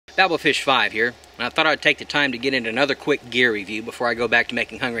Babblefish 5 here, and I thought I'd take the time to get into another quick gear review before I go back to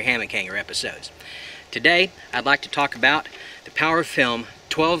making Hungry Hammock Hanger episodes. Today, I'd like to talk about the PowerFilm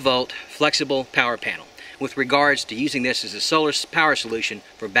 12-volt flexible power panel with regards to using this as a solar power solution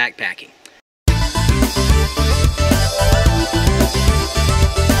for backpacking.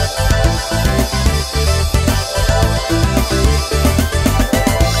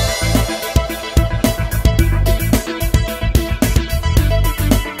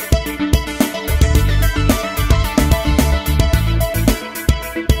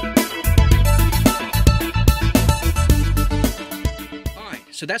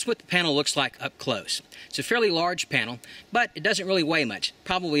 So that's what the panel looks like up close. It's a fairly large panel, but it doesn't really weigh much.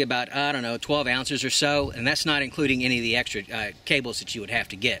 Probably about, I don't know, 12 ounces or so, and that's not including any of the extra cables that you would have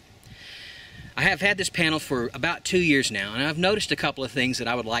to get. I have had this panel for about 2 years now, and I've noticed a couple of things that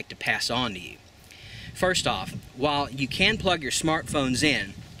I would like to pass on to you. First off, while you can plug your smartphones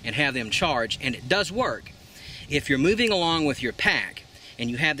in and have them charge, and it does work, if you're moving along with your pack, and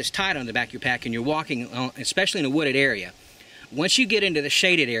you have this tied on the back of your pack, and you're walking, especially in a wooded area, once you get into the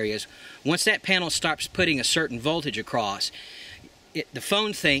shaded areas, once that panel starts putting a certain voltage across, the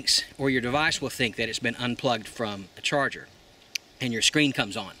phone thinks, or your device will think, that it's been unplugged from a charger, and your screen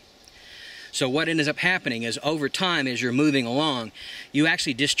comes on. So what ends up happening is, over time, as you're moving along, you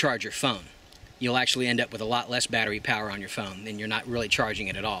actually discharge your phone. You'll actually end up with a lot less battery power on your phone, and you're not really charging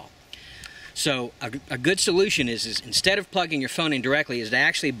it at all. So a good solution is instead of plugging your phone in directly, is to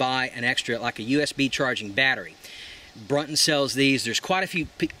actually buy an extra, like a USB charging battery. Brunton sells these. There's quite a few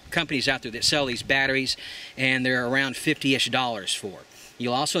companies out there that sell these batteries, and they're around $50-ish for.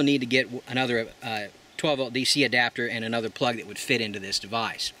 You'll also need to get another 12-volt DC adapter and another plug that would fit into this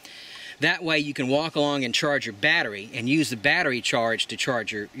device. That way you can walk along and charge your battery and use the battery charge to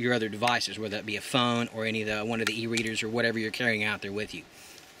charge your other devices, whether that be a phone or one of the e-readers or whatever you're carrying out there with you.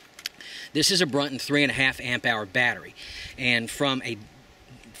 This is a Brunton 3.5 amp hour battery, and from a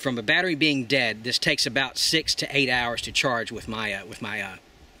battery being dead, this takes about 6 to 8 hours to charge with my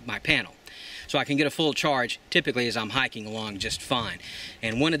panel. So I can get a full charge typically as I'm hiking along just fine.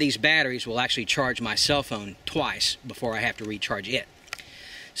 And one of these batteries will actually charge my cell phone twice before I have to recharge it.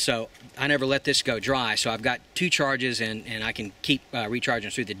 So I never let this go dry, so I've got 2 charges and I can keep recharging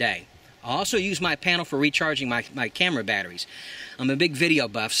through the day. I also use my panel for recharging my camera batteries. I'm a big video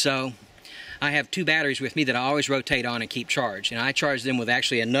buff, so I have 2 batteries with me that I always rotate on and keep charged, and I charge them with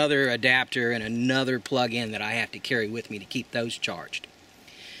actually another adapter and another plug-in that I have to carry with me to keep those charged.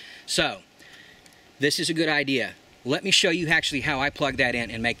 So, this is a good idea. Let me show you actually how I plug that in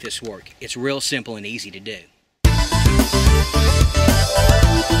and make this work. It's real simple and easy to do.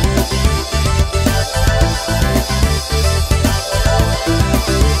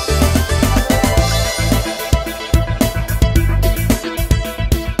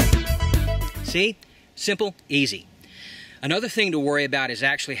 See? Simple, easy. Another thing to worry about is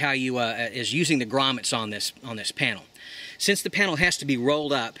actually how you is using the grommets on this panel. Since the panel has to be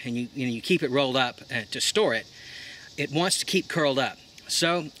rolled up, and you keep it rolled up to store it, it wants to keep curled up.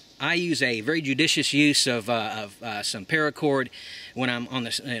 So I use a very judicious use of some paracord when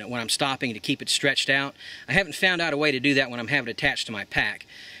I'm stopping to keep it stretched out. I haven't found out a way to do that when I'm having it attached to my pack.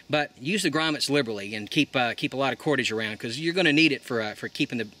 But use the grommets liberally and keep a lot of cordage around, because you're going to need it for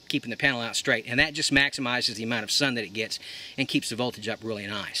keeping the panel out straight, and that just maximizes the amount of sun that it gets and keeps the voltage up really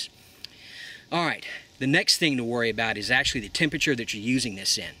nice. All right, the next thing to worry about is actually the temperature that you're using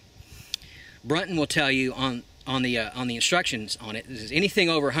this in. Brunton will tell you on the instructions on it, this is anything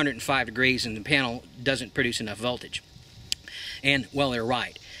over 105 degrees and the panel doesn't produce enough voltage. And well, they're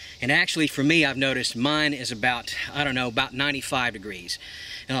right. And actually, for me, I've noticed mine is about, I don't know, about 95 degrees.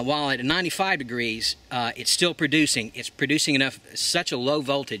 And while at 95 degrees, it's still producing. It's producing such a low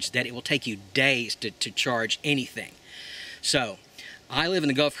voltage that it will take you days to charge anything. So, I live in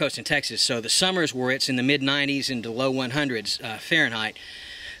the Gulf Coast in Texas, so the summers where it's in the mid-90s into low 100s Fahrenheit,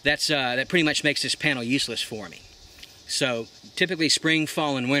 that pretty much makes this panel useless for me. So, typically spring,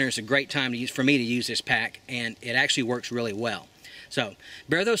 fall, and winter is a great time for me to use this pack, and it actually works really well. So,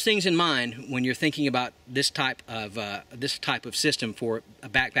 bear those things in mind when you're thinking about this type of system for a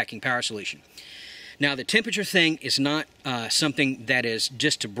backpacking power solution. Now, the temperature thing is not something that is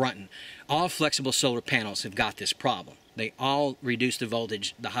just to Brunton. All flexible solar panels have got this problem. They all reduce the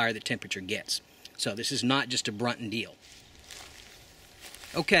voltage the higher the temperature gets. So, this is not just a Brunton deal.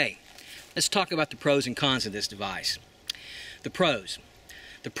 Okay, let's talk about the pros and cons of this device. The pros.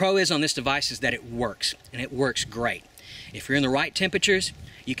 The pro is on this device is that it works, and it works great. If you're in the right temperatures,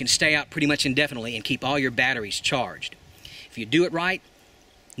 you can stay out pretty much indefinitely and keep all your batteries charged. If you do it right,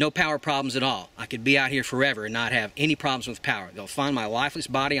 No power problems at all. I could be out here forever and not have any problems with power. They'll find my lifeless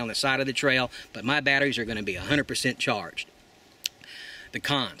body on the side of the trail, but my batteries are going to be 100% charged. The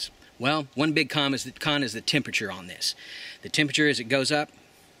cons. Well, one big con is the temperature on this. The temperature, as it goes up,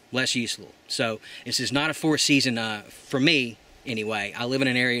 less useful. So this is not a four-season, for me anyway. I live in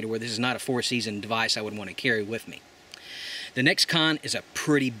an area where this is not a four-season device I would want to carry with me. The next con is a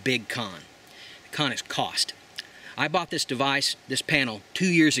pretty big con. The con is cost. I bought this device, this panel, 2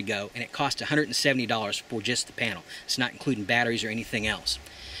 years ago, and it cost $170 for just the panel. It's not including batteries or anything else.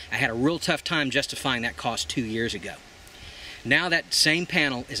 I had a real tough time justifying that cost 2 years ago. Now that same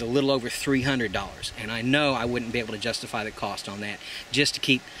panel is a little over $300, and I know I wouldn't be able to justify the cost on that,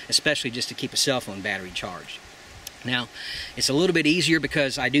 especially just to keep a cell phone battery charged. Now, it's a little bit easier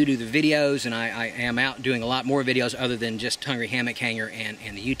because I do the videos, and I am out doing a lot more videos other than just Hungry Hammock Hanger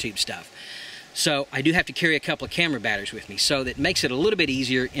and the YouTube stuff. So I do have to carry a couple of camera batteries with me, so that makes it a little bit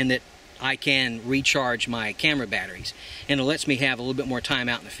easier in that I can recharge my camera batteries, and it lets me have a little bit more time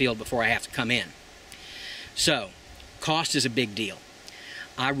out in the field before I have to come in. So, cost is a big deal.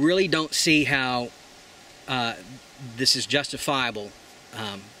 I really don't see how this is justifiable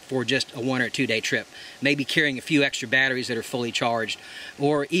for just a 1 or 2 day trip. Maybe carrying a few extra batteries that are fully charged,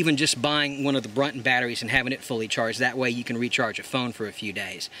 or even just buying one of the Brunton batteries and having it fully charged. That way you can recharge a phone for a few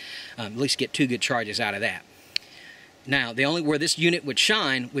days. At least get 2 good charges out of that. Now, the only where this unit would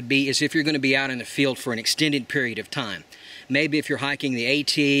shine would be is if you're going to be out in the field for an extended period of time. Maybe if you're hiking the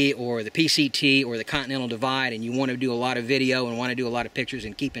AT or the PCT or the Continental Divide and you want to do a lot of video and want to do a lot of pictures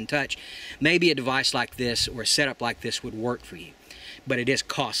and keep in touch, maybe a device like this or a setup like this would work for you. But it is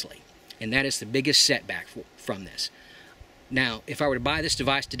costly, and that is the biggest setback from this. Now, if I were to buy this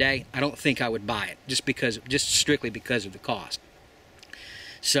device today, I don't think I would buy it, just strictly because of the cost.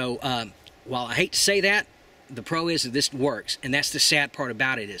 So, while I hate to say that, the pro is that this works, and that's the sad part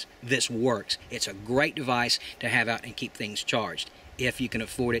about it is this works. It's a great device to have out and keep things charged, if you can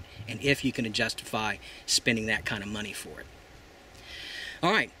afford it, and if you can justify spending that kind of money for it.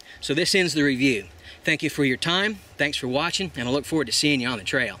 All right, so this ends the review. Thank you for your time. Thanks for watching, and I look forward to seeing you on the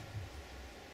trail.